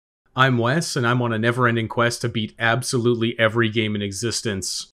I'm Wes, and I'm on a never-ending quest to beat absolutely every game in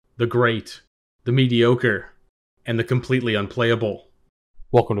existence. The great, the mediocre, and the completely unplayable.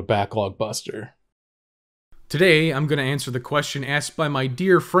 Welcome to Backlog Buster. Today, I'm going to answer the question asked by my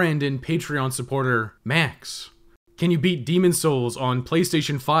dear friend and Patreon supporter, Max. Can you beat Demon Souls on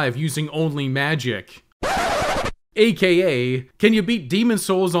PlayStation 5 using only magic? AKA, can you beat Demon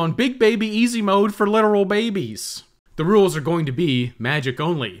Souls on Big Baby Easy Mode for literal babies? The rules are going to be magic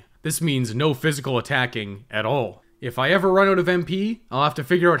only. This means no physical attacking at all. If I ever run out of MP, I'll have to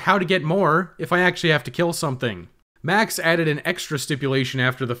figure out how to get more if I actually have to kill something. Max added an extra stipulation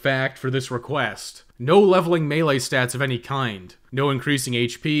after the fact for this request. No leveling melee stats of any kind. No increasing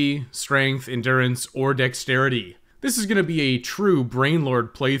HP, strength, endurance, or dexterity. This is going to be a true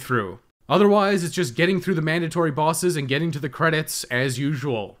Brainlord playthrough. Otherwise, it's just getting through the mandatory bosses and getting to the credits as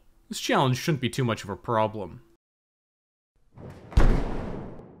usual. This challenge shouldn't be too much of a problem.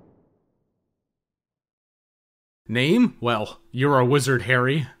 Name? Well, you're a wizard,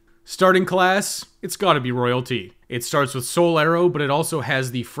 Harry. Starting class? It's gotta be royalty. It starts with Soul Arrow, but it also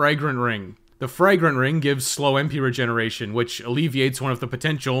has the Fragrant Ring. The Fragrant Ring gives slow MP regeneration, which alleviates one of the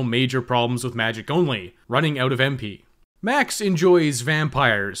potential major problems with magic only, running out of MP. Max enjoys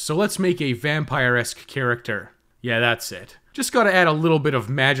vampires, so let's make a vampire-esque character. Yeah, that's it. Just gotta add a little bit of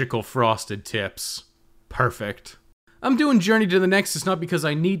magical frosted tips. Perfect. I'm doing Journey to the Nexus not because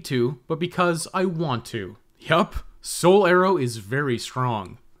I need to, but because I want to. Yup, Soul Arrow is very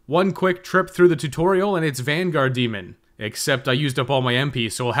strong. One quick trip through the tutorial and it's Vanguard Demon. Except I used up all my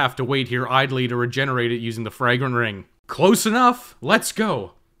MP, so I'll have to wait here idly to regenerate it using the Fragrant Ring. Close enough, let's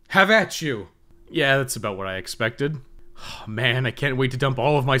go. Have at you. Yeah, that's about what I expected. Oh, man, I can't wait to dump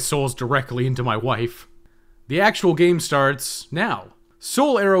all of my souls directly into my wife. The actual game starts now.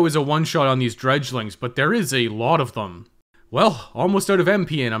 Soul Arrow is a one-shot on these dredgelings, but there is a lot of them. Well, almost out of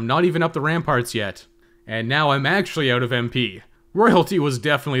MP and I'm not even up the ramparts yet. And now I'm actually out of MP. Royalty was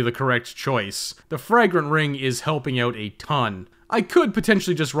definitely the correct choice. The Fragrant Ring is helping out a ton. I could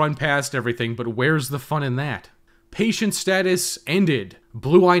potentially just run past everything, but where's the fun in that? Patient status ended.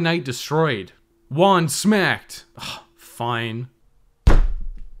 Blue Eye Knight destroyed. Wand smacked. Ugh, fine.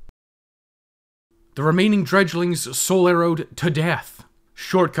 The remaining dredgelings soul arrowed to death.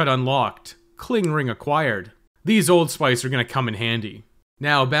 Shortcut unlocked. Cling Ring acquired. These Old Spice are gonna come in handy.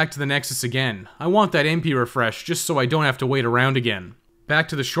 Now, back to the Nexus again. I want that MP refresh, just so I don't have to wait around again. Back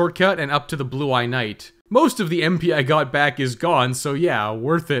to the shortcut and up to the Blue Eye Knight. Most of the MP I got back is gone, so yeah,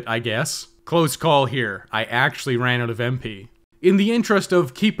 worth it, I guess. Close call here. I actually ran out of MP. In the interest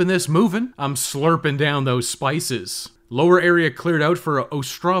of keeping this moving, I'm slurping down those spices. Lower area cleared out for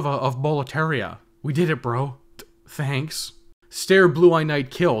Ostrava of Boletaria. We did it, bro. Thanks. Stare Blue Eye Knight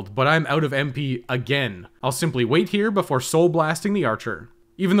killed, but I'm out of MP again. I'll simply wait here before soul blasting the archer.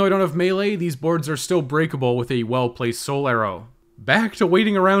 Even though I don't have melee, these boards are still breakable with a well-placed soul arrow. Back to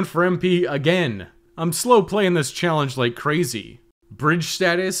waiting around for MP again. I'm slow playing this challenge like crazy. Bridge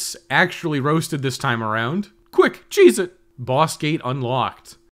status actually roasted this time around. Quick, cheese it! Boss gate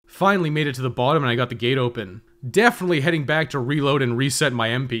unlocked. Finally made it to the bottom and I got the gate open. Definitely heading back to reload and reset my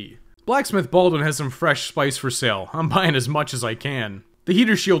MP. Blacksmith Baldwin has some fresh spice for sale. I'm buying as much as I can. The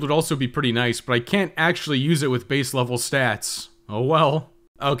heater shield would also be pretty nice, but I can't actually use it with base level stats. Oh well.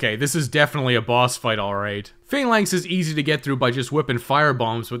 Okay, this is definitely a boss fight, alright. Phalanx is easy to get through by just whipping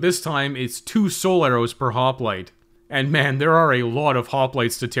firebombs, but this time it's 2 soul arrows per hoplite. And man, there are a lot of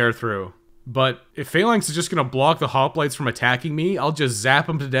hoplites to tear through. But if Phalanx is just gonna block the hoplites from attacking me, I'll just zap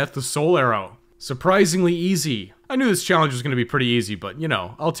them to death with soul arrow. Surprisingly easy. I knew this challenge was going to be pretty easy, but, you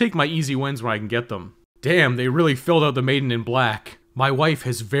know, I'll take my easy wins when I can get them. Damn, they really filled out the Maiden in Black. My wife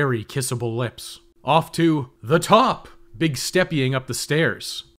has very kissable lips. Off to the top! Big steppying up the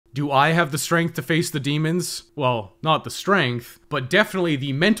stairs. Do I have the strength to face the demons? Well, not the strength, but definitely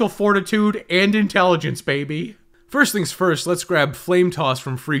the mental fortitude and intelligence, baby. First things first, let's grab Flame Toss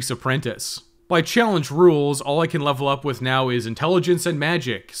from Freak's Apprentice. By challenge rules, all I can level up with now is intelligence and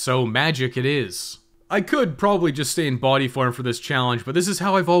magic, so magic it is. I could probably just stay in body form for this challenge, but this is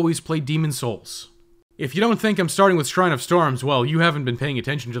how I've always played Demon Souls. If you don't think I'm starting with Shrine of Storms, well, you haven't been paying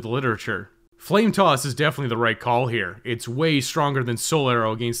attention to the literature. Flame Toss is definitely the right call here. It's way stronger than Soul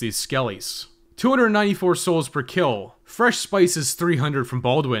Arrow against these skellies. 294 souls per kill. Fresh spice is 300 from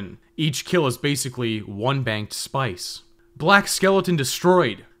Baldwin. Each kill is basically one banked spice. Black Skeleton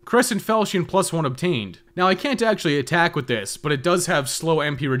destroyed. Crescent Falchion +1 obtained. Now I can't actually attack with this, but it does have slow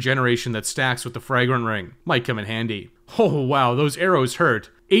MP regeneration that stacks with the Fragrant Ring. Might come in handy. Oh wow, those arrows hurt.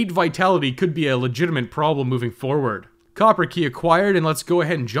 8 vitality could be a legitimate problem moving forward. Copper key acquired, and let's go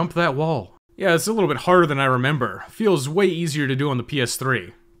ahead and jump that wall. Yeah, it's a little bit harder than I remember. Feels way easier to do on the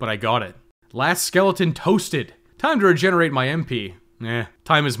PS3. but I got it. Last skeleton toasted. Time to regenerate my MP.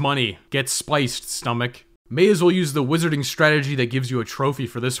 Time is money. Get spiced, stomach. May as well use the wizarding strategy that gives you a trophy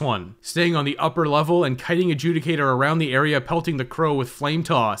for this one. Staying on the upper level and kiting Adjudicator around the area, pelting the crow with flame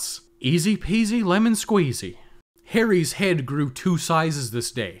toss. Easy peasy lemon squeezy. Harry's head grew 2 sizes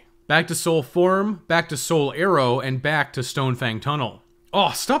this day. Back to soul form, back to soul arrow, and back to Stonefang Tunnel.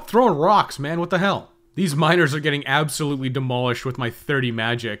 Oh, stop throwing rocks, man, what the hell? These miners are getting absolutely demolished with my 30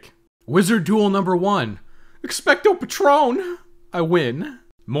 magic. Wizard duel number 1. Expecto Patron! I win.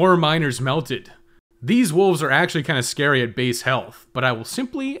 More miners melted. These wolves are actually kind of scary at base health, but I will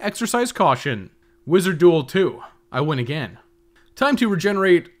simply exercise caution. Wizard duel 2. I win again. Time to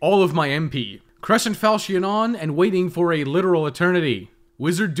regenerate all of my MP. Crescent Falchion on and waiting for a literal eternity.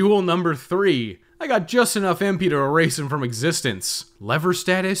 Wizard duel number 3. I got just enough MP to erase him from existence. Lever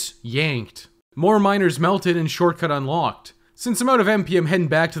status yanked. More miners melted and shortcut unlocked. Since I'm out of MP, I'm heading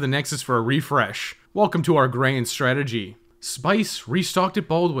back to the Nexus for a refresh. Welcome to our grand strategy. Spice restocked at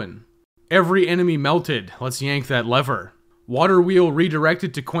Baldwin. Every enemy melted. Let's yank that lever. Water wheel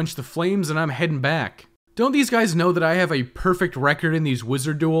redirected to quench the flames, and I'm heading back. Don't these guys know that I have a perfect record in these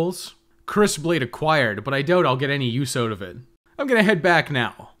wizard duels? Crisp Blade acquired, but I doubt I'll get any use out of it. I'm gonna head back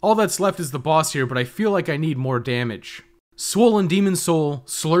now. All that's left is the boss here, but I feel like I need more damage. Swollen Demon Soul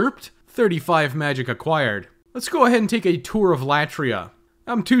slurped, 35 magic acquired. Let's go ahead and take a tour of Latria.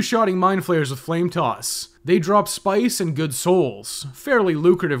 I'm 2-shotting Mind Flayers with Flame Toss. They drop spice and good souls. Fairly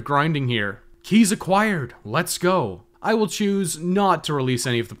lucrative grinding here. Keys acquired. Let's go. I will choose not to release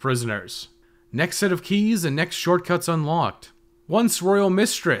any of the prisoners. Next set of keys and next shortcuts unlocked. Once Royal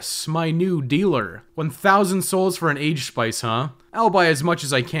Mistress, my new dealer. 1,000 souls for an age spice, huh? I'll buy as much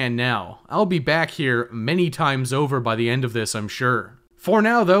as I can now. I'll be back here many times over by the end of this, I'm sure. For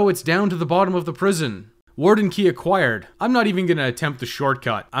now, though, it's down to the bottom of the prison. Warden key acquired. I'm not even gonna attempt the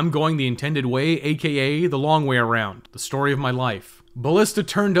shortcut. I'm going the intended way, aka the long way around. The story of my life. Ballista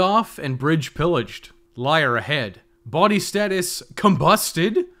turned off and bridge pillaged. Liar ahead. Body status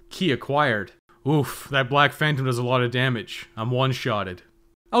combusted. Key acquired. Oof, that Black Phantom does a lot of damage. I'm one-shotted.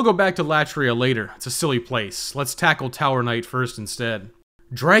 I'll go back to Latria later. It's a silly place. Let's tackle Tower Knight first instead.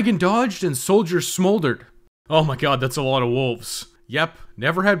 Dragon dodged and soldier smoldered. Oh my god, that's a lot of wolves. Yep,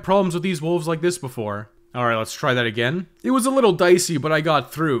 never had problems with these wolves like this before. Alright, let's try that again. It was a little dicey, but I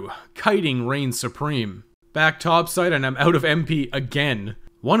got through. Kiting reigns supreme. Back topside and I'm out of MP again.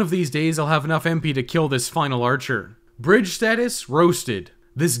 One of these days I'll have enough MP to kill this final archer. Bridge status, roasted.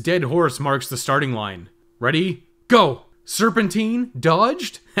 This dead horse marks the starting line. Ready? Go! Serpentine,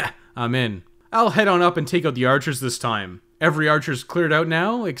 dodged? Ha, I'm in. I'll head on up and take out the archers this time. Every archer's cleared out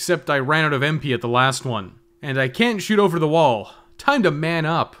now, except I ran out of MP at the last one. And I can't shoot over the wall. Time to man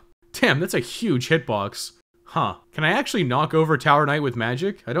up. Damn, that's a huge hitbox. Huh. Can I actually knock over Tower Knight with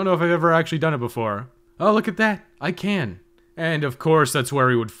magic? I don't know if I've ever actually done it before. Oh, look at that. I can. And of course, that's where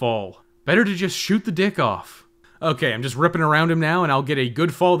he would fall. Better to just shoot the dick off. Okay, I'm just ripping around him now, and I'll get a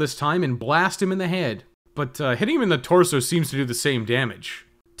good fall this time and blast him in the head. But hitting him in the torso seems to do the same damage.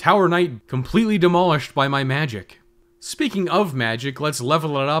 Tower Knight completely demolished by my magic. Speaking of magic, let's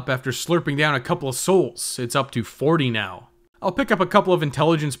level it up after slurping down a couple of souls. It's up to 40 now. I'll pick up a couple of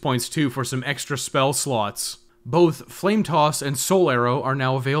intelligence points too for some extra spell slots. Both Flame Toss and Soul Arrow are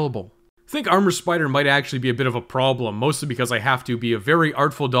now available. I think Armor Spider might actually be a bit of a problem, mostly because I have to be a very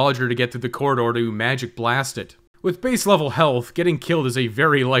artful dodger to get through the corridor to magic blast it. With base level health, getting killed is a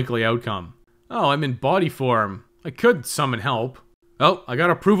very likely outcome. Oh, I'm in body form. I could summon help. Oh, I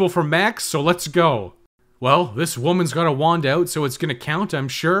got approval from Max, so let's go. Well, this woman's got a wand out, so it's gonna count, I'm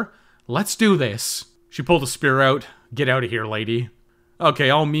sure. Let's do this. She pulled a spear out. Get out of here, lady. Okay,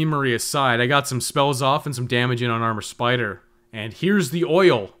 all memery aside, I got some spells off and some damage in on Armor Spider. And here's the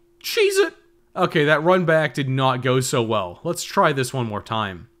oil. Cheese it! Okay, that run back did not go so well. Let's try this one more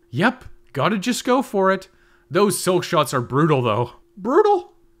time. Yep, gotta just go for it. Those silk shots are brutal, though.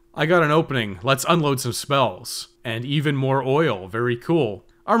 Brutal? I got an opening. Let's unload some spells. And even more oil. Very cool.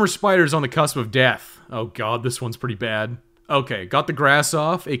 Armor Spider's on the cusp of death. Oh god, this one's pretty bad. Okay, got the grass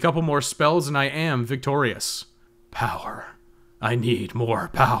off, a couple more spells, and I am victorious. Power. I need more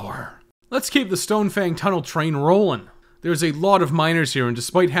power. Let's keep the Stonefang Tunnel train rolling. There's a lot of miners here, and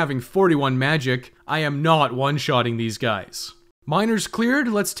despite having 41 magic, I am not one-shotting these guys. Miners cleared,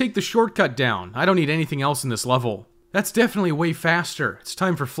 let's take the shortcut down. I don't need anything else in this level. That's definitely way faster. It's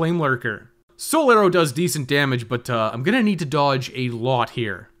time for Flame Lurker. Soul Arrow does decent damage, but I'm gonna need to dodge a lot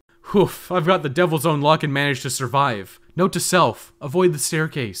here. Whew, I've got the devil's own luck and managed to survive. Note to self, avoid the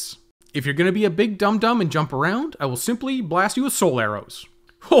staircase. If you're gonna be a big dum-dum and jump around, I will simply blast you with soul arrows.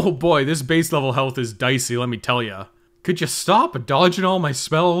 Oh boy, this base level health is dicey, let me tell ya. Could you stop dodging all my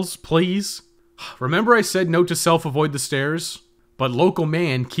spells, please? Remember I said note to self avoid the stairs? But local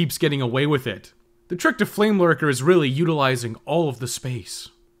man keeps getting away with it. The trick to Flame Lurker is really utilizing all of the space.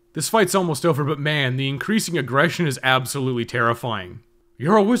 This fight's almost over, but man, the increasing aggression is absolutely terrifying.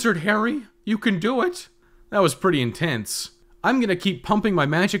 You're a wizard, Harry? You can do it? That was pretty intense. I'm gonna keep pumping my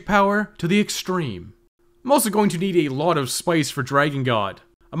magic power to the extreme. I'm also going to need a lot of spice for Dragon God.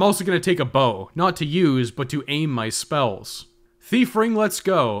 I'm also gonna take a bow, not to use, but to aim my spells. Thief Ring, let's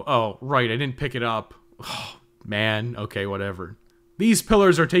go. Oh, right, I didn't pick it up. Oh, man, okay, whatever. These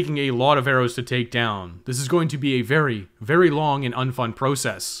pillars are taking a lot of arrows to take down. This is going to be a very, very long and unfun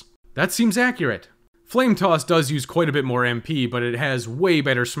process. That seems accurate. Flame Toss does use quite a bit more MP, but it has way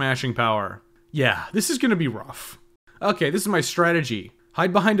better smashing power. Yeah, this is gonna be rough. Okay, this is my strategy.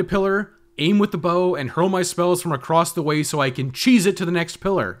 Hide behind a pillar, aim with the bow, and hurl my spells from across the way so I can cheese it to the next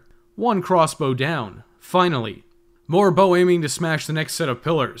pillar. One crossbow down. Finally. More bow aiming to smash the next set of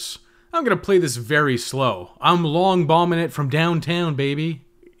pillars. I'm gonna play this very slow. I'm long bombing it from downtown, baby.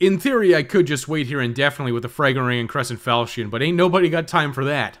 In theory, I could just wait here indefinitely with the Fragrant Ring and Crescent Falchion, but ain't nobody got time for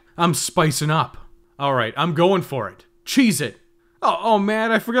that. I'm spicing up. Alright, I'm going for it. Cheese it. Oh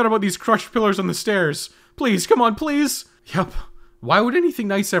man, I forgot about these crushed pillars on the stairs. Please, come on, please. Yup. Why would anything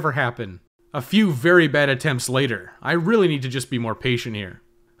nice ever happen? A few very bad attempts later. I really need to just be more patient here.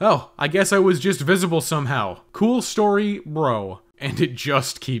 Oh, I guess I was just visible somehow. Cool story, bro. And it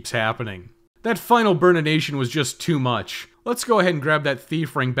just keeps happening. That final Burnination was just too much. Let's go ahead and grab that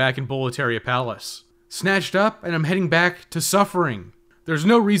Thief Ring back in Boletaria Palace. Snatched up, and I'm heading back to Suffering. There's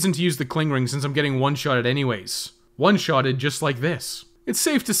no reason to use the Cling Ring since I'm getting one-shotted anyways. One-shotted just like this. It's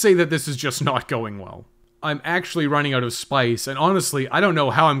safe to say that this is just not going well. I'm actually running out of spice, and honestly, I don't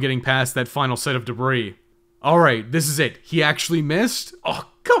know how I'm getting past that final set of debris. Alright, this is it. He actually missed? Oh,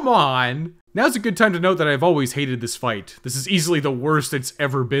 come on! Now's a good time to note that I've always hated this fight. This is easily the worst it's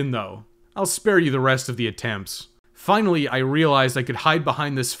ever been, though. I'll spare you the rest of the attempts. Finally, I realized I could hide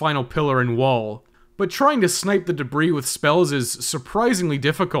behind this final pillar and wall, but trying to snipe the debris with spells is surprisingly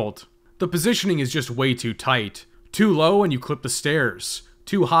difficult. The positioning is just way too tight. Too low and you clip the stairs.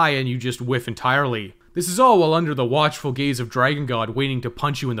 Too high and you just whiff entirely. This is all while under the watchful gaze of Dragon God waiting to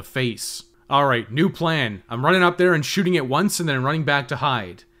punch you in the face. Alright, new plan. I'm running up there and shooting it once and then running back to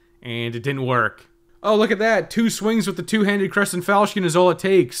hide. And it didn't work. Oh, look at that! 2 swings with the two-handed Crescent Falchion is all it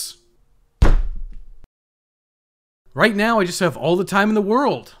takes. Right now, I just have all the time in the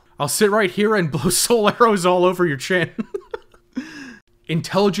world. I'll sit right here and blow soul arrows all over your chin.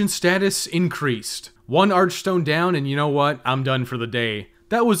 Intelligence status increased. 1 Archstone down, and you know what? I'm done for the day.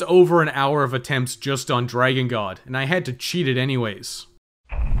 That was over an hour of attempts just on Dragon God, and I had to cheat it anyways.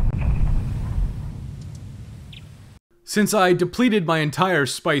 Since I depleted my entire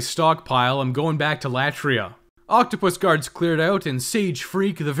spice stockpile, I'm going back to Latria. Octopus Guards cleared out, and Sage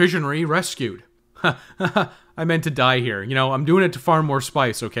Freak the Visionary rescued. I meant to die here. You know, I'm doing it to farm more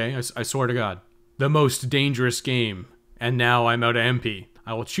spice, okay? I swear to God. The most dangerous game. And now I'm out of MP.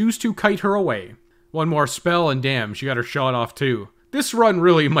 I will choose to kite her away. 1 more spell, and damn, she got her shot off too. This run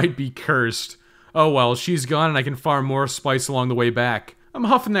really might be cursed. Oh well, she's gone and I can farm more spice along the way back. I'm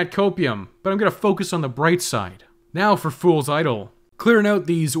huffing that copium, but I'm gonna focus on the bright side. Now for Fool's Idol. Clearing out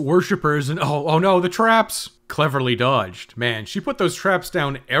these worshippers and oh no, the traps! Cleverly dodged. Man, she put those traps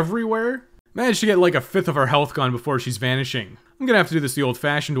down everywhere? Managed to get like 1/5 of her health gone before she's vanishing. I'm gonna have to do this the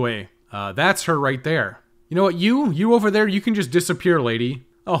old-fashioned way. That's her right there. You know what, you over there, you can just disappear, lady.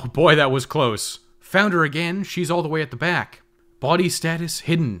 Oh boy, that was close. Found her again, she's all the way at the back. Body status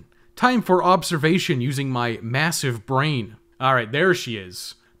hidden. Time for observation using my massive brain. Alright, there she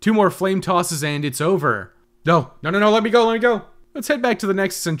is. 2 more flame tosses and it's over. No, let me go. Let's head back to the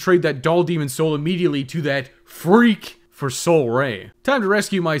Nexus and trade that Doll Demon Soul immediately to that freak for Soul Ray. Time to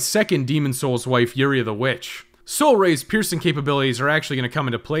rescue my second Demon Soul's wife, Yuria the Witch. Soul Ray's piercing capabilities are actually going to come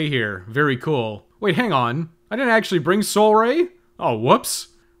into play here. Very cool. Wait, hang on. I didn't actually bring Soul Ray? Oh, whoops.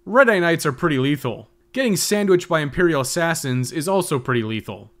 Red Eye Knights are pretty lethal. Getting sandwiched by Imperial Assassins is also pretty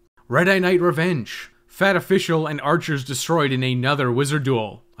lethal. Red Eye Knight Revenge. Fat Official and Archers destroyed in another wizard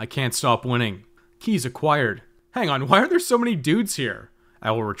duel. I can't stop winning. Keys acquired. Hang on, why are there so many dudes here?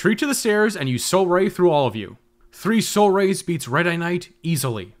 I will retreat to the stairs and use Soul Ray through all of you. 3 Soul Rays beats Red Eye Knight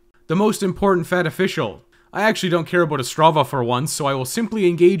easily. The most important Fat Official. I actually don't care about Ostrava for once, so I will simply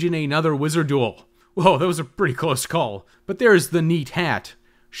engage in another wizard duel. Whoa, that was a pretty close call. But there's the neat hat.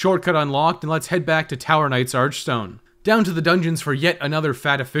 Shortcut unlocked, and let's head back to Tower Knight's Archstone. Down to the dungeons for yet another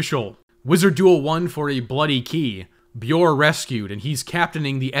Fat Official. Wizard Duel 1 for a bloody key. Bjor rescued, and he's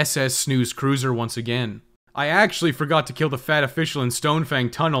captaining the SS Snooze Cruiser once again. I actually forgot to kill the fat official in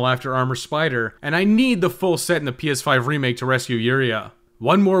Stonefang Tunnel after Armor Spider, and I need the full set in the PS5 remake to rescue Yuria.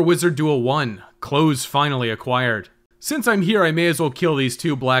 One more Wizard Duel 1. Clothes finally acquired. Since I'm here, I may as well kill these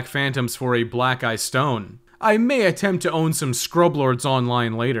 2 Black Phantoms for a Black Eye Stone. I may attempt to own some Scrublords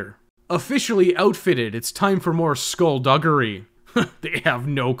online later. Officially outfitted, it's time for more skullduggery. They have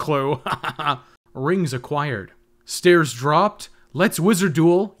no clue. Rings acquired. Stairs dropped. Let's Wizard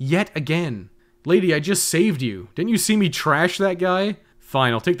Duel yet again. Lady, I just saved you. Didn't you see me trash that guy?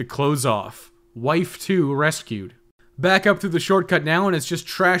 Fine, I'll take the clothes off. Wife 2 rescued. Back up through the shortcut now, and it's just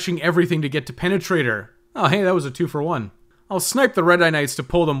trashing everything to get to Penetrator. Oh, hey, that was a 2 for 1. I'll snipe the Red Eye Knights to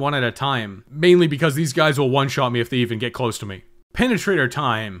pull them one at a time, mainly because these guys will one-shot me if they even get close to me. Penetrator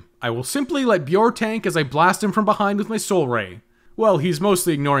time. I will simply let Bjor tank as I blast him from behind with my Soul Ray. Well, he's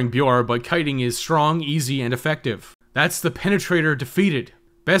mostly ignoring Bjor, but kiting is strong, easy, and effective. That's the Penetrator defeated.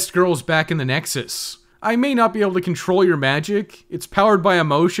 Best girl's back in the Nexus. I may not be able to control your magic. It's powered by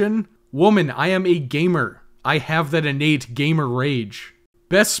emotion. Woman, I am a gamer. I have that innate gamer rage.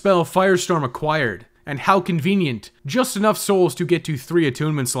 Best spell Firestorm acquired. And how convenient. Just enough souls to get to 3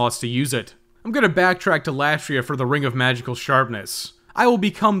 attunement slots to use it. I'm gonna backtrack to Latria for the Ring of Magical Sharpness. I will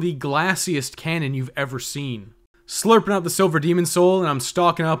become the glassiest cannon you've ever seen. Slurping out the Silver Demon Soul, and I'm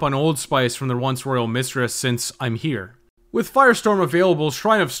stocking up on Old Spice from the once Royal Mistress since I'm here. With Firestorm available,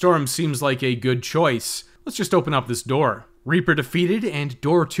 Shrine of Storm seems like a good choice. Let's just open up this door. Reaper defeated and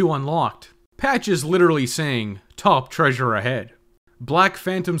door 2 unlocked. Patch is literally saying, top treasure ahead. Black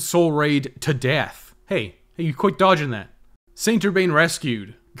Phantom Soul Raid to death. Hey, you quit dodging that. Saint Urbane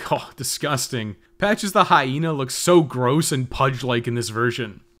rescued. God, disgusting. Patch's the hyena looks so gross and pudge-like in this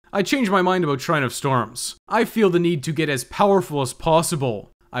version. I changed my mind about Shrine of Storms. I feel the need to get as powerful as possible.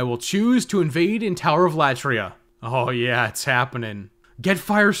 I will choose to invade in Tower of Latria. Oh yeah, it's happening. Get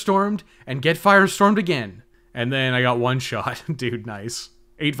firestormed, and get firestormed again. And then I got one shot. Dude, nice.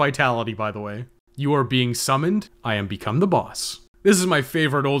 8 vitality, by the way. You are being summoned. I am become the boss. This is my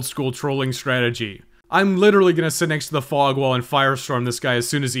favorite old school trolling strategy. I'm literally gonna sit next to the fog wall and firestorm this guy as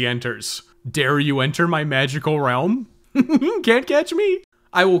soon as he enters. Dare you enter my magical realm? Can't catch me.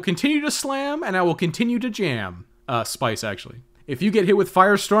 I will continue to slam, and I will continue to jam. Spice, actually. If you get hit with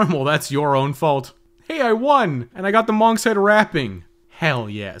Firestorm, well, that's your own fault. Hey, I won! And I got the Monk's Head wrapping. Hell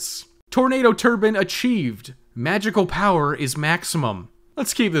yes. Tornado Turban achieved. Magical power is maximum.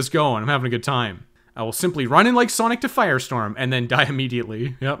 Let's keep this going, I'm having a good time. I will simply run in like Sonic to Firestorm, and then die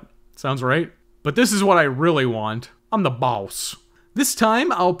immediately. Yep, sounds right. But this is what I really want. I'm the boss. This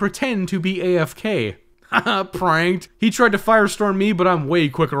time, I'll pretend to be AFK. Haha, pranked. He tried to firestorm me, but I'm way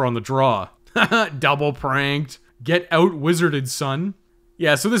quicker on the draw. Haha, double pranked. Get out wizarded, son.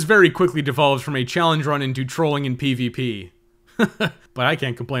 Yeah, so this very quickly devolves from a challenge run into trolling in PvP. But I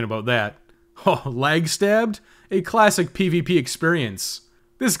can't complain about that. Oh, lag stabbed? A classic PvP experience.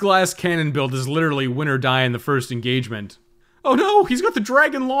 This glass cannon build is literally win or die in the first engagement. Oh no, he's got the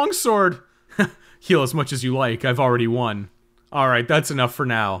dragon longsword! Heal as much as you like, I've already won. Alright, that's enough for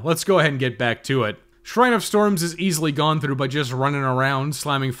now. Let's go ahead and get back to it. Shrine of Storms is easily gone through by just running around,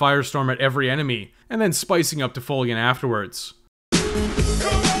 slamming Firestorm at every enemy, and then spicing up to full again afterwards.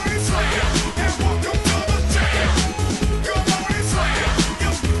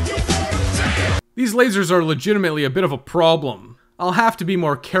 These lasers are legitimately a bit of a problem. I'll have to be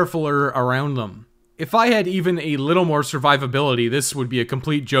more carefuler around them. If I had even a little more survivability, this would be a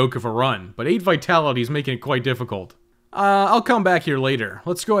complete joke of a run, but 8 vitality is making it quite difficult. I'll come back here later.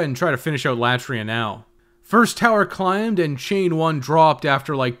 Let's go ahead and try to finish out Latria now. First tower climbed, and chain 1 dropped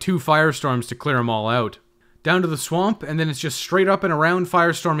after like 2 firestorms to clear them all out. Down to the swamp, and then it's just straight up and around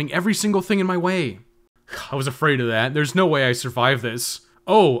firestorming every single thing in my way. I was afraid of that. There's no way I survive this.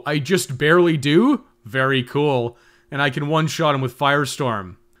 Oh, I just barely do? Very cool. And I can one-shot him with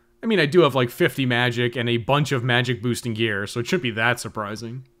Firestorm. I mean, I do have like 50 magic and a bunch of magic boosting gear, so it shouldn't be that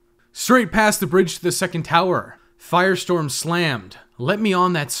surprising. Straight past the bridge to the second tower. Firestorm slammed. Let me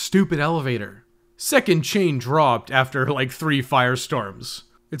on that stupid elevator. Second chain dropped after like 3 firestorms.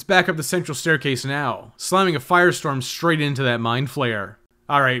 It's back up the central staircase now, slamming a firestorm straight into that mind flayer.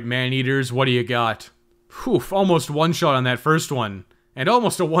 Alright, man-eaters, what do you got? Whew, almost one-shot on that first one. And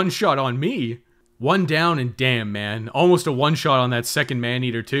almost a one-shot on me. One down and damn, man. Almost a one-shot on that second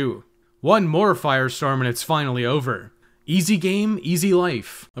man-eater too. One more firestorm and it's finally over. Easy game, easy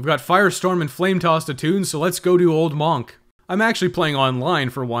life. I've got Firestorm and Flame Toss to tune, so let's go to Old Monk. I'm actually playing online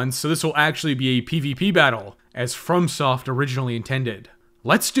for once, so this will actually be a PvP battle, as FromSoft originally intended.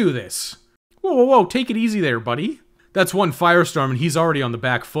 Let's do this. Whoa, whoa, whoa, take it easy there, buddy. That's one Firestorm and he's already on the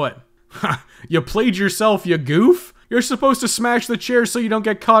back foot. Ha, you played yourself, you goof? You're supposed to smash the chairs so you don't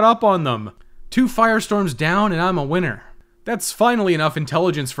get caught up on them. 2 Firestorms down and I'm a winner. That's finally enough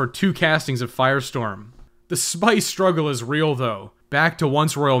intelligence for 2 castings of Firestorm. The spice struggle is real though. Back to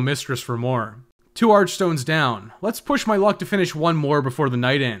Once Royal Mistress for more. 2 Archstones down. Let's push my luck to finish 1 more before the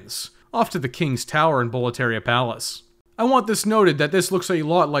night ends. Off to the King's Tower in Boletaria Palace. I want this noted that this looks a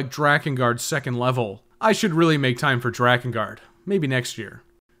lot like Drakengard's 2nd level. I should really make time for Drakengard. Maybe next year.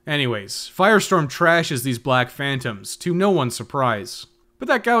 Anyways, Firestorm trashes these Black Phantoms, to no one's surprise. But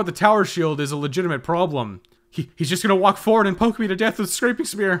that guy with the tower shield is a legitimate problem. He's just gonna walk forward and poke me to death with a Scraping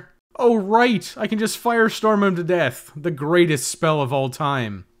Spear. Oh right, I can just Firestorm him to death. The greatest spell of all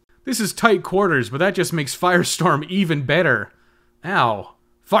time. This is tight quarters, but that just makes Firestorm even better. Ow.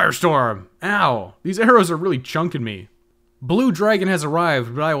 Firestorm! Ow! These arrows are really chunking me. Blue Dragon has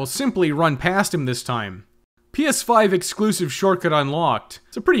arrived, but I will simply run past him this time. PS5 exclusive shortcut unlocked.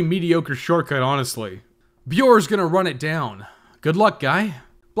 It's a pretty mediocre shortcut, honestly. Bjor's gonna run it down. Good luck, guy.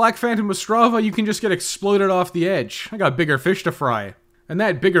 Black Phantom Ostrava, you can just get exploded off the edge. I got bigger fish to fry. And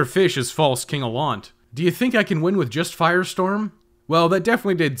that bigger fish is false King Allant. Do you think I can win with just Firestorm? Well, that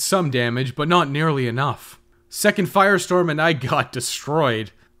definitely did some damage, but not nearly enough. 2nd Firestorm and I got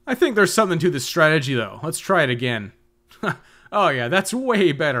destroyed. I think there's something to this strategy though. Let's try it again. Oh yeah, that's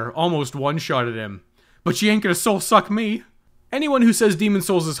way better. Almost one-shotted him. But you ain't gonna soul suck me. Anyone who says Demon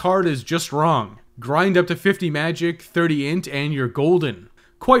Souls is hard is just wrong. Grind up to 50 magic, 30 int, and you're golden.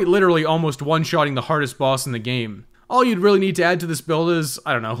 Quite literally almost one-shotting the hardest boss in the game. All you'd really need to add to this build is,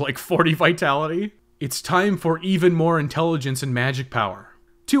 I don't know, like 40 vitality. It's time for even more intelligence and magic power.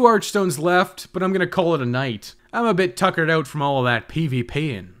 2 Archstones left, but I'm gonna call it a night. I'm a bit tuckered out from all of that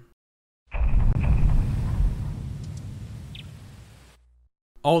PvPing.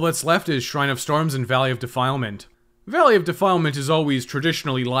 All that's left is Shrine of Storms and Valley of Defilement. Valley of Defilement is always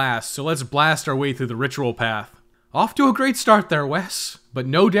traditionally last, so let's blast our way through the ritual path. Off to a great start there, Wes, but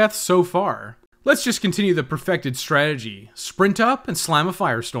no deaths so far. Let's just continue the perfected strategy. Sprint up and slam a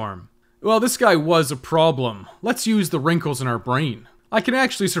Firestorm. Well, this guy was a problem. Let's use the wrinkles in our brain. I can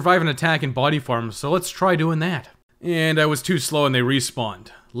actually survive an attack in body form, so let's try doing that. And I was too slow and they respawned.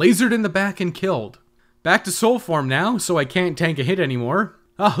 Lasered in the back and killed. Back to soul form now, so I can't tank a hit anymore.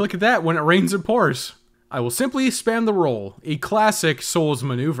 Ah, look at that, when it rains it pours. I will simply spam the roll, a classic Souls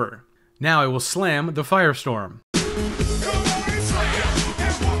maneuver. Now I will slam the Firestorm.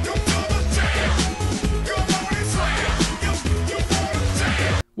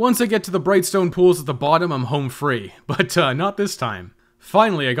 Once I get to the Brightstone pools at the bottom, I'm home free. But not this time.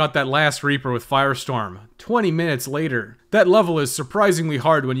 Finally, I got that last Reaper with Firestorm. 20 minutes later. That level is surprisingly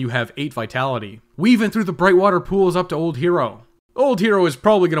hard when you have 8 vitality. Weaving through the Brightwater pools up to Old Hero. Old Hero is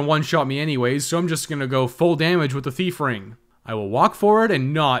probably going to one-shot me anyways, so I'm just going to go full damage with the Thief Ring. I will walk forward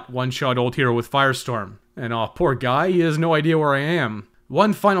and not one-shot Old Hero with Firestorm. And aw, poor guy, he has no idea where I am.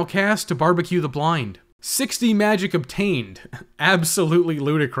 One final cast to barbecue the blind. 60 magic obtained. Absolutely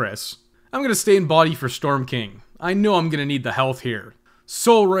ludicrous. I'm going to stay in body for Storm King. I know I'm going to need the health here.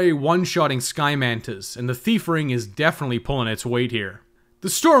 Soul Ray one-shotting Sky Mantas, and the Thief Ring is definitely pulling its weight here. The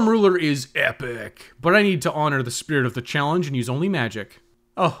Storm Ruler is epic, but I need to honor the spirit of the challenge and use only magic.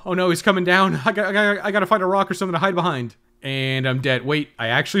 Oh no, he's coming down. I gotta find a rock or something to hide behind. And I'm dead. Wait, I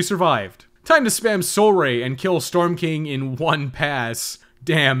actually survived. Time to spam Soul Ray and kill Storm King in one pass.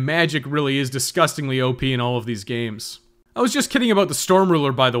 Damn, magic really is disgustingly OP in all of these games. I was just kidding about the Storm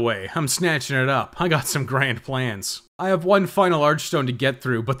Ruler, by the way. I'm snatching it up. I got some grand plans. I have one final Archstone to get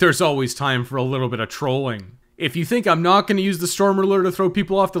through, but there's always time for a little bit of trolling. If you think I'm not going to use the Storm Ruler to throw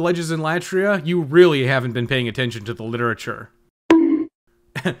people off the ledges in Latria, you really haven't been paying attention to the literature.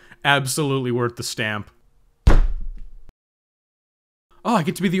 Absolutely worth the stamp. Oh, I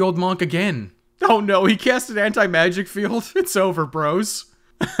get to be the old monk again. Oh no, he cast an anti-magic field. It's over, bros.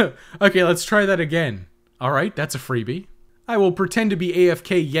 Okay, let's try that again. Alright, that's a freebie. I will pretend to be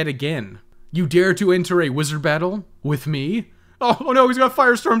AFK yet again. You dare to enter a wizard battle? With me? Oh no, he's got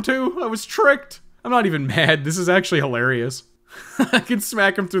Firestorm too! I was tricked! I'm not even mad, this is actually hilarious. I can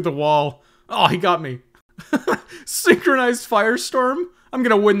smack him through the wall. Oh, he got me. Synchronized Firestorm? I'm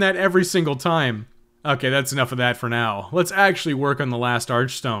gonna win that every single time. Okay, that's enough of that for now. Let's actually work on the last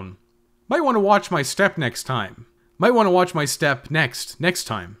Archstone. Might want to watch my step next time. Might want to watch my step next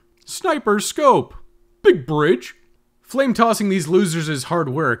time. Sniper scope! Big bridge! Flame tossing these losers is hard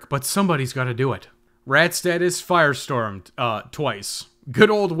work, but somebody's gotta do it. Rat status, Firestormed, twice.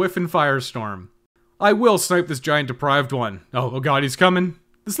 Good old whiffin' Firestorm. I will snipe this giant deprived one. Oh god, he's coming.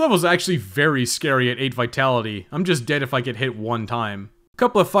 This level's actually very scary at 8 vitality. I'm just dead if I get hit one time. A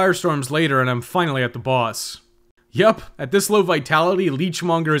couple of Firestorms later and I'm finally at the boss. Yup, at this low vitality,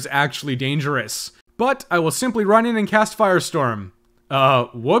 Leechmonger is actually dangerous. But I will simply run in and cast Firestorm.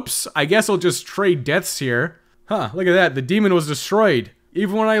 Whoops. I guess I'll just trade deaths here. Huh, look at that. The demon was destroyed.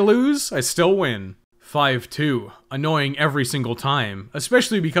 Even when I lose, I still win. 5-2. Annoying every single time,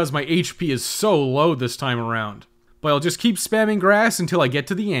 especially because my HP is so low this time around. But I'll just keep spamming grass until I get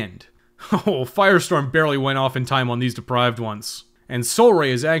to the end. Oh, Firestorm barely went off in time on these deprived ones. And Soul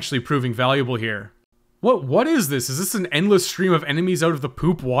Ray is actually proving valuable here. What is this? Is this an endless stream of enemies out of the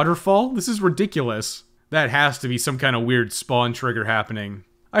poop waterfall? This is ridiculous. That has to be some kind of weird spawn trigger happening.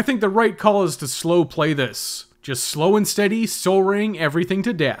 I think the right call is to slow play this. Just slow and steady, soul ring everything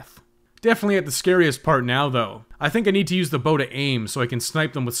to death. Definitely at the scariest part now though. I think I need to use the bow to aim so I can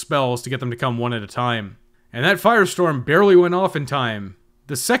snipe them with spells to get them to come one at a time. And that Firestorm barely went off in time.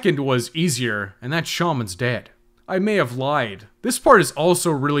 The second was easier, and that shaman's dead. I may have lied. This part is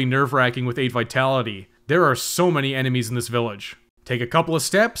also really nerve-wracking with 8 vitality. There are so many enemies in this village. Take a couple of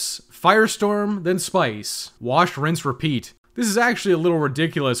steps, Firestorm, then Spice. Wash, rinse, repeat. This is actually a little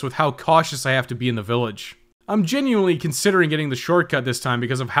ridiculous with how cautious I have to be in the village. I'm genuinely considering getting the shortcut this time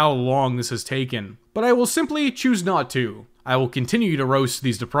because of how long this has taken. But I will simply choose not to. I will continue to roast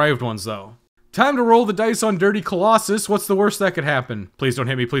these deprived ones though. Time to roll the dice on Dirty Colossus. What's the worst that could happen? Please don't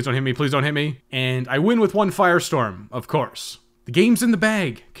hit me, please don't hit me, please don't hit me. And I win with 1 Firestorm, of course. The game's in the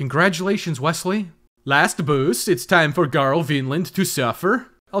bag. Congratulations, Wesley. Last boost, it's time for Garl Vinland to suffer.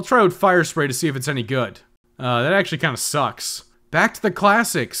 I'll try out Fire Spray to see if it's any good. That actually kind of sucks. Back to the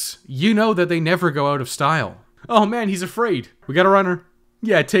classics. You know that they never go out of style. Oh man, he's afraid. We got a runner.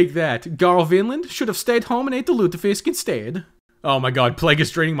 Yeah, take that. Garl Vinland should have stayed home and ate the lutefisk instead. Oh my god, Plague is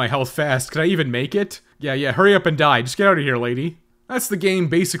draining my health fast. Can I even make it? Yeah, hurry up and die. Just get out of here, lady. That's the game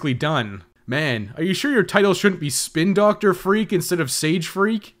basically done. Man, are you sure your title shouldn't be Spin Doctor Freak instead of Sage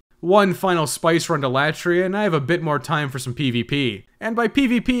Freak? One final spice run to Latria, and I have a bit more time for some PvP. And by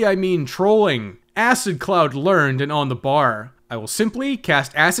PvP, I mean trolling. Acid Cloud learned and on the bar. I will simply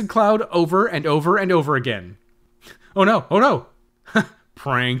cast Acid Cloud over and over and over again. Oh no, oh no!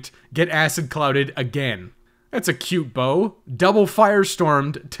 Pranked. Get Acid Clouded again. That's a cute bow. Double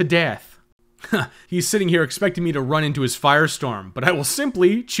Firestormed to death. He's sitting here expecting me to run into his Firestorm, but I will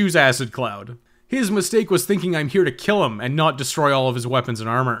simply choose Acid Cloud. His mistake was thinking I'm here to kill him and not destroy all of his weapons and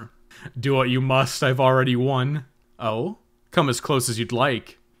armor. Do what you must, I've already won. Oh? Come as close as you'd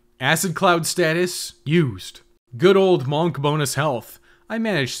like. Acid Cloud status, used. Good old Monk bonus health. I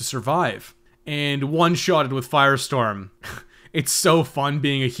managed to survive. And one-shotted with Firestorm. It's so fun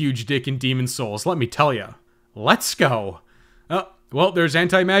being a huge dick in Demon Souls, let me tell ya. Let's go. Oh, well, there's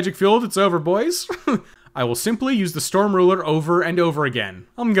anti-magic field, it's over, boys. I will simply use the Storm Ruler over and over again.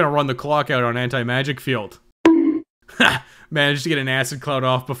 I'm gonna run the clock out on anti-magic field. Ha! Managed to get an Acid Cloud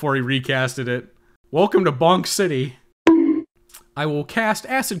off before he recasted it. Welcome to Bonk City. I will cast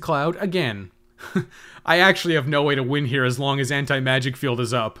Acid Cloud again. I actually have no way to win here as long as anti-magic field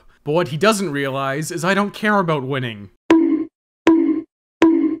is up. But what he doesn't realize is I don't care about winning.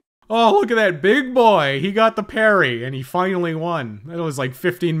 Oh, look at that big boy! He got the parry, and he finally won. That was like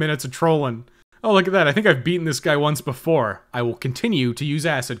 15 minutes of trolling. Oh, look at that. I think I've beaten this guy once before. I will continue to use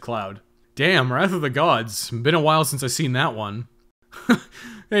Acid Cloud. Damn, Wrath of the Gods. Been a while since I've seen that one.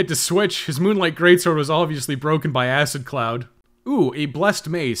 They had to switch. His Moonlight Greatsword was obviously broken by Acid Cloud. Ooh, a Blessed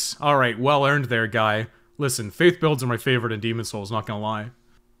Mace. Alright, well earned there, guy. Listen, Faith builds are my favorite in Demon Souls, not gonna lie.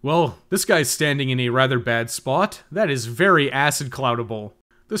 Well, this guy's standing in a rather bad spot. That is very Acid Cloudable.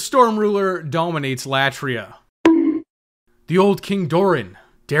 The Storm Ruler dominates Latria. The old King Doran.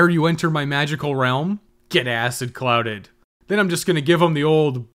 Dare you enter my magical realm? Get Acid Clouded. Then I'm just gonna give him the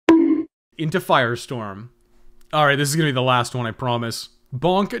old into Firestorm. Alright, this is gonna be the last one, I promise.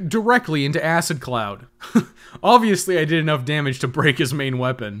 Bonk directly into Acid Cloud. Obviously, I did enough damage to break his main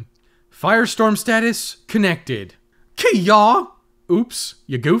weapon. Firestorm status, connected. Ki-yaw! Oops,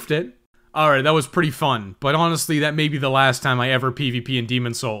 you goofed it. Alright, that was pretty fun, but honestly, that may be the last time I ever PvP in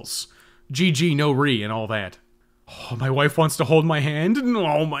Demon Souls. GG, no re, and all that. Oh, my wife wants to hold my hand?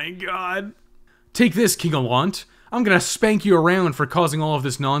 Oh my god. Take this, King Alant. I'm gonna spank you around for causing all of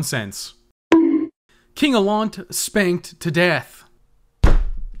this nonsense. King Alant spanked to death.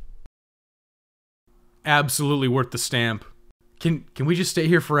 Absolutely worth the stamp. Can we just stay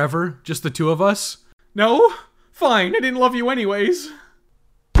here forever? Just the two of us? No? Fine, I didn't love you anyways.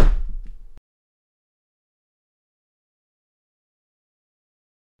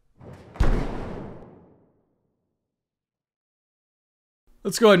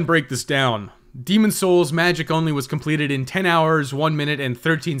 Let's go ahead and break this down. Demon Souls Magic Only was completed in 10 hours, 1 minute, and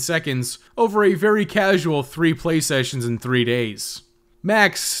 13 seconds over a very casual 3 play sessions in 3 days.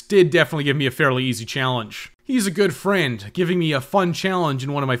 Max did definitely give me a fairly easy challenge. He's a good friend, giving me a fun challenge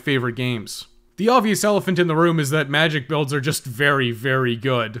in one of my favorite games. The obvious elephant in the room is that magic builds are just very, very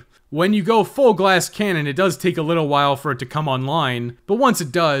good. When you go full glass cannon, it does take a little while for it to come online, but once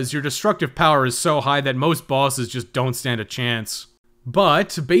it does, your destructive power is so high that most bosses just don't stand a chance.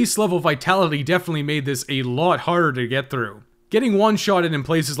 But base level vitality definitely made this a lot harder to get through. Getting one-shotted in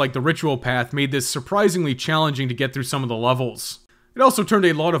places like the ritual path made this surprisingly challenging to get through some of the levels. It also turned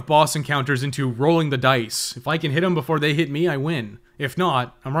a lot of boss encounters into rolling the dice. If I can hit them before they hit me, I win. If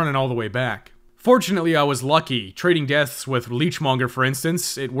not, I'm running all the way back. Fortunately, I was lucky. Trading deaths with Leechmonger, for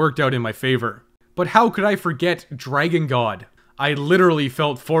instance, it worked out in my favor. But how could I forget Dragon God? I literally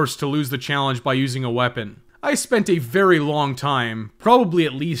felt forced to lose the challenge by using a weapon. I spent a very long time, probably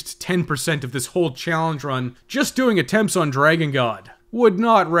at least 10% of this whole challenge run, just doing attempts on Dragon God. Would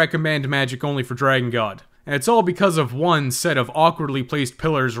not recommend magic only for Dragon God. And it's all because of one set of awkwardly placed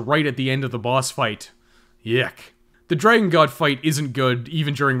pillars right at the end of the boss fight. Yuck. The Dragon God fight isn't good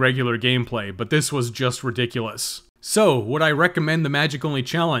even during regular gameplay, but this was just ridiculous. So, would I recommend the magic only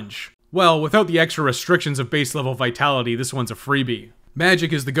challenge? Well, without the extra restrictions of base level vitality, this one's a freebie.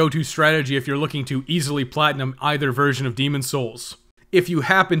 Magic is the go-to strategy if you're looking to easily platinum either version of Demon Souls. If you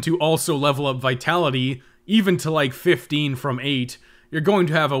happen to also level up vitality, even to like 15 from 8, you're going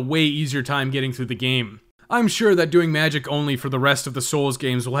to have a way easier time getting through the game. I'm sure that doing magic only for the rest of the Souls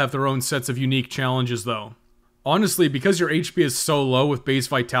games will have their own sets of unique challenges though. Honestly, because your HP is so low with base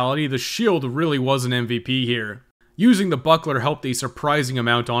vitality, the shield really was an MVP here. Using the buckler helped a surprising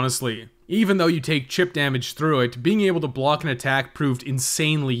amount, honestly. Even though you take chip damage through it, being able to block an attack proved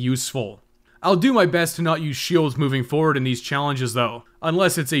insanely useful. I'll do my best to not use shields moving forward in these challenges though,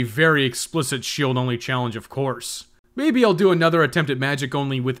 unless it's a very explicit shield-only challenge, of course. Maybe I'll do another attempt at magic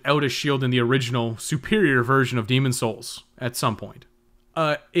only without a shield in the original, superior version of Demon Souls, at some point.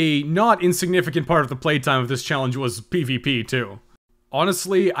 A not insignificant part of the playtime of this challenge was PvP too.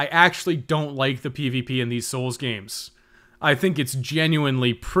 Honestly, I actually don't like the PvP in these Souls games. I think it's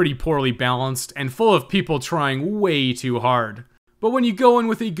genuinely pretty poorly balanced and full of people trying way too hard. But when you go in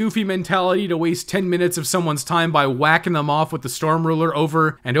with a goofy mentality to waste 10 minutes of someone's time by whacking them off with the Storm Ruler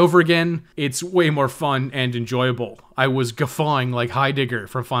over and over again, it's way more fun and enjoyable. I was guffawing like Heidegger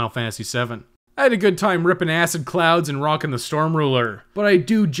from Final Fantasy VII. I had a good time ripping acid clouds and rocking the Storm Ruler, but I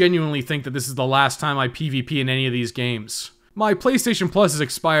do genuinely think that this is the last time I PvP in any of these games. My PlayStation Plus is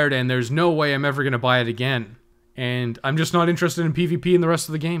expired and there's no way I'm ever going to buy it again. And I'm just not interested in PvP in the rest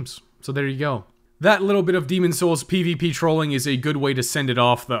of the games. So there you go. That little bit of Demon Souls PvP trolling is a good way to send it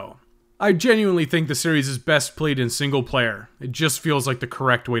off though. I genuinely think the series is best played in single player. It just feels like the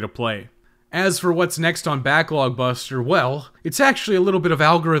correct way to play. As for what's next on Backlog Buster, well, it's actually a little bit of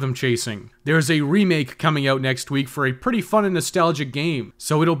algorithm chasing. There's a remake coming out next week for a pretty fun and nostalgic game,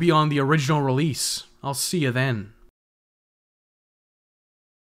 so it'll be on the original release. I'll see you then.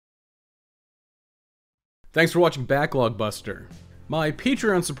 Thanks for watching Backlog Buster. My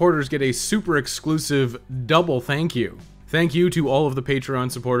Patreon supporters get a super exclusive double thank you. Thank you to all of the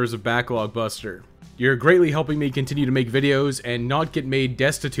Patreon supporters of Backlog Buster. You're greatly helping me continue to make videos and not get made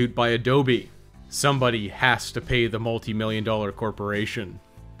destitute by Adobe. Somebody has to pay the multi-million-dollar corporation.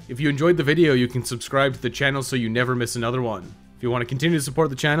 If you enjoyed the video, you can subscribe to the channel so you never miss another one. If you want to continue to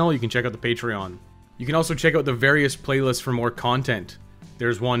support the channel, you can check out the Patreon. You can also check out the various playlists for more content.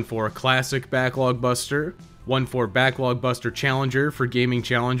 There's one for Classic Backlog Buster, one for Backlog Buster Challenger for gaming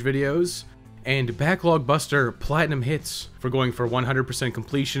challenge videos, and Backlog Buster Platinum Hits for going for 100%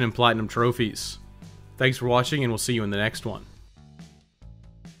 completion and platinum trophies. Thanks for watching, and we'll see you in the next one.